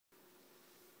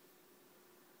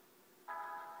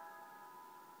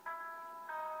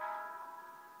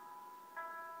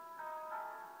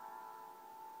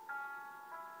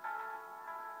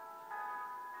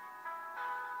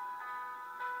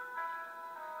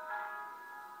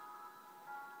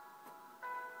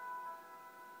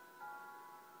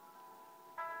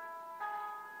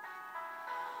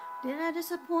Did I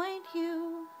disappoint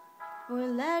you or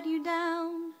let you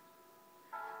down?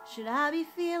 Should I be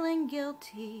feeling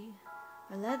guilty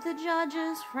or let the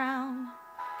judges frown?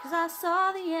 'Cause I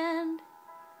saw the end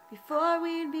before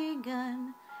we'd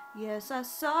begun. Yes, I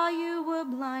saw you were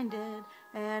blinded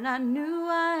and I knew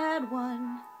I had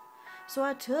won. So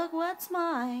I took what's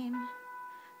mine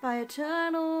by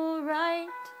eternal right,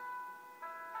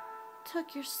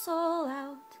 took your soul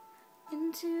out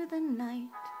into the night.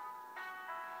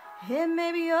 It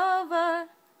may be over,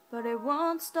 but it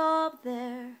won't stop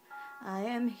there. I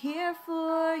am here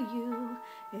for you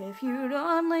if you'd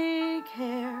only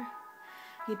care.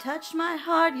 You touched my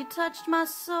heart, you touched my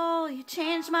soul, you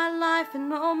changed my life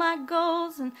and all my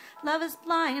goals. And love is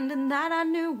blind, and that I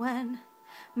knew when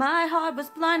my heart was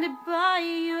blinded by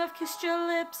you. I've kissed your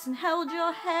lips and held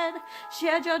your head,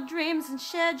 shared your dreams and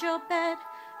shared your bed.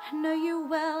 I know you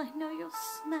well, I know your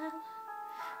smell.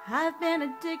 I've been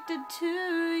addicted to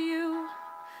you.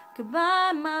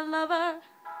 Goodbye, my lover.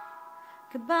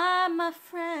 Goodbye, my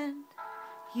friend.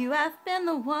 You have been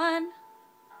the one.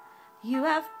 You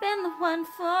have been the one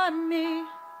for me.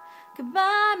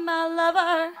 Goodbye, my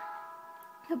lover.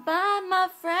 Goodbye, my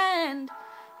friend.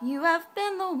 You have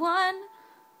been the one.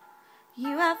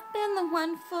 You have been the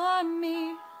one for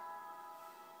me.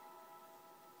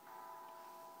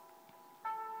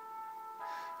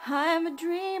 I am a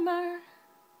dreamer,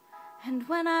 and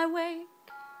when I wake,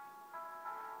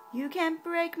 you can't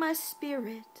break my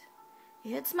spirit.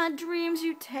 It's my dreams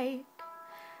you take.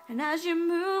 And as you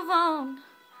move on,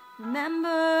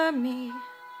 remember me.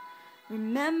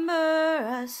 Remember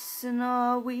us and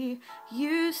all we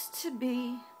used to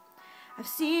be. I've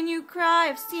seen you cry,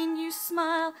 I've seen you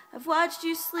smile, I've watched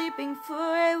you sleeping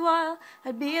for a while.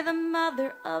 I'd be the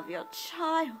mother of your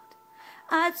child.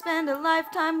 I'd spend a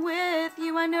lifetime with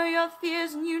you. I know your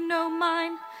fears and you know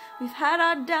mine. We've had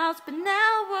our doubts, but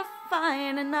now we're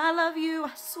fine. And I love you,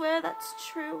 I swear that's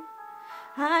true.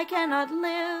 I cannot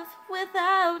live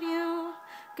without you.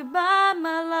 Goodbye,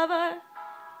 my lover.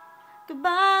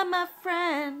 Goodbye, my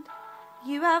friend.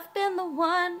 You have been the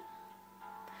one.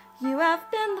 You have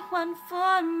been the one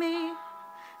for me.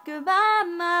 Goodbye,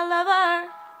 my lover.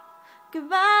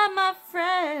 Goodbye, my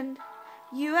friend.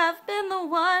 You have been the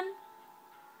one.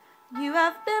 You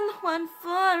have been the one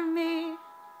for me.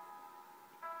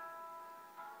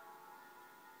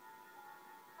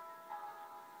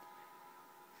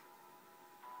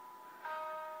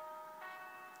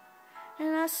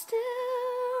 And I still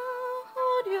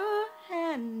hold your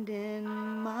hand in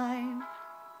mine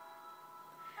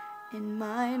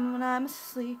when I'm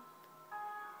asleep.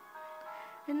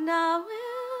 And I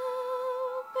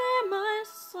will bare my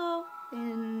soul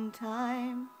in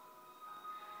time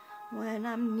when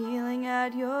I'm kneeling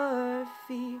at your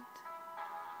feet.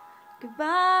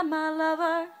 Goodbye, my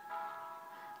lover.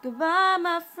 Goodbye,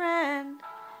 my friend.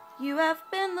 You have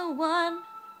been the one.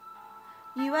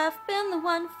 You have been the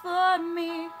one for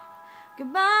me.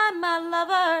 Goodbye, my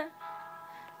lover.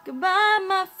 Goodbye,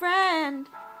 my friend.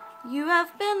 You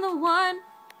have been the one.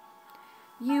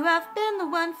 You have been the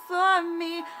one for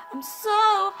me. I'm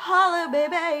so hollow,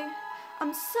 baby.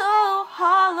 I'm so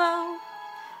hollow.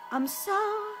 I'm so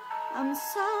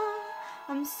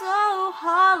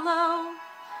hollow.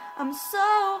 I'm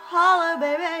so hollow,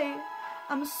 baby.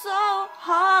 I'm so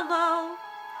hollow.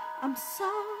 I'm so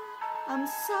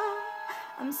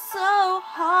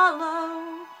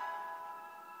hollow.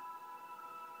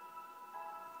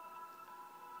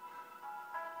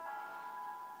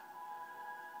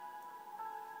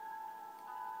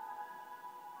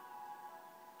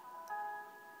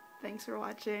 Thanks for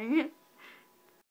watching.